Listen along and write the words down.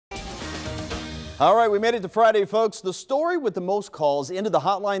All right, we made it to Friday, folks. The story with the most calls into the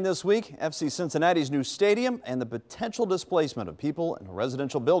hotline this week, FC Cincinnati's new stadium and the potential displacement of people in a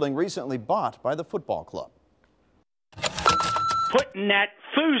residential building recently bought by the football club. Putting that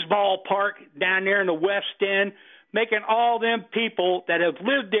foosball park down there in the West End, making all them people that have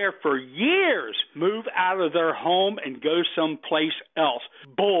lived there for years move out of their home and go someplace else.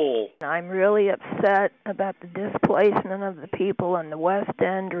 Bull. I'm really upset about the displacement of the people in the West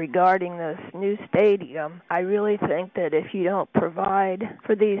End regarding this new stadium. I really think that if you don't provide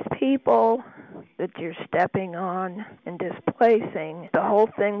for these people that you're stepping on and displacing, the whole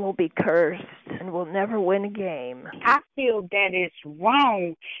thing will be cursed and we'll never win a game. I feel that it's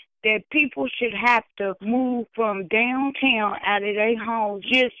wrong that people should have to move from downtown out of their homes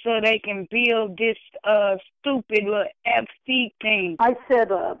just so they can build this stupid little FC thing. I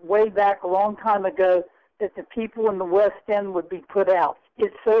said way back a long time ago that the people in the West End would be put out.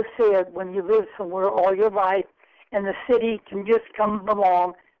 It's so sad when you live somewhere all your life and the city can just come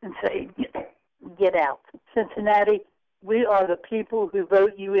along and say, get out. Cincinnati, we are the people who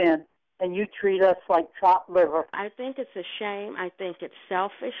vote you in, and you treat us like chopped liver. I think it's a shame. I think it's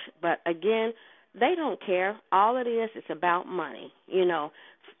selfish. But again, they don't care. All it is, it's about money. You know,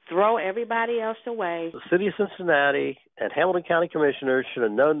 throw everybody else away. The city of Cincinnati and Hamilton County Commissioners should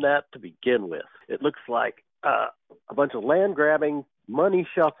have known that to begin with. It looks like a bunch of land-grabbing,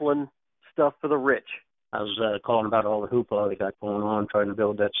 money-shuffling stuff for the rich. I was calling about all the hoopla they got going on trying to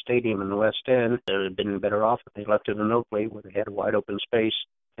build that stadium in the West End. They would have been better off if they left it in Oakley where they had a wide open space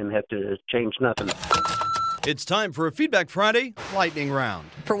and had to change nothing. It's time for a Feedback Friday lightning round.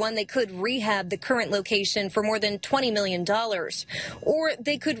 For one, they could rehab the current location for more than $20 million. Or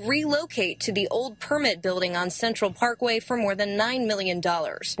they could relocate to the old permit building on Central Parkway for more than $9 million.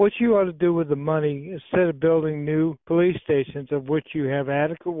 What you ought to do with the money, instead of building new police stations, of which you have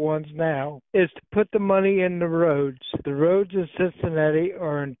adequate ones now, is to put the money in the roads. The roads in Cincinnati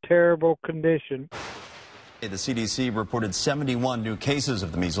are in terrible condition. The CDC reported 71 new cases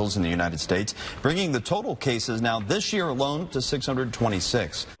of the measles in the United States, bringing the total cases now this year alone to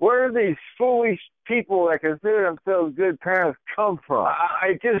 626. Where do these foolish people that consider themselves good parents come from?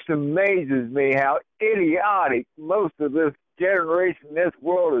 It just amazes me how idiotic most of this generation, this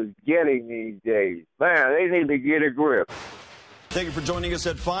world is getting these days. Man, they need to get a grip. Thank you for joining us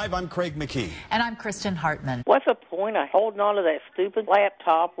at 5. I'm Craig McKee. And I'm Kristen Hartman. What's the point of holding on to that stupid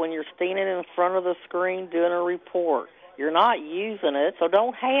laptop when you're standing in front of the screen doing a report? You're not using it, so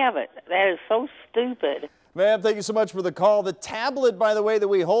don't have it. That is so stupid. Ma'am, thank you so much for the call. The tablet, by the way, that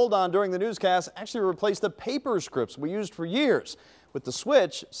we hold on during the newscast actually replaced the paper scripts we used for years. With the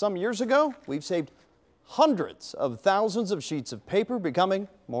switch, some years ago, we've saved hundreds of thousands of sheets of paper, becoming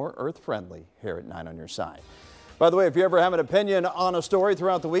more earth-friendly here at 9 on your side. By the way, if you ever have an opinion on a story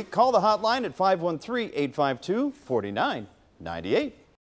throughout the week, call the hotline at 513-852-4998.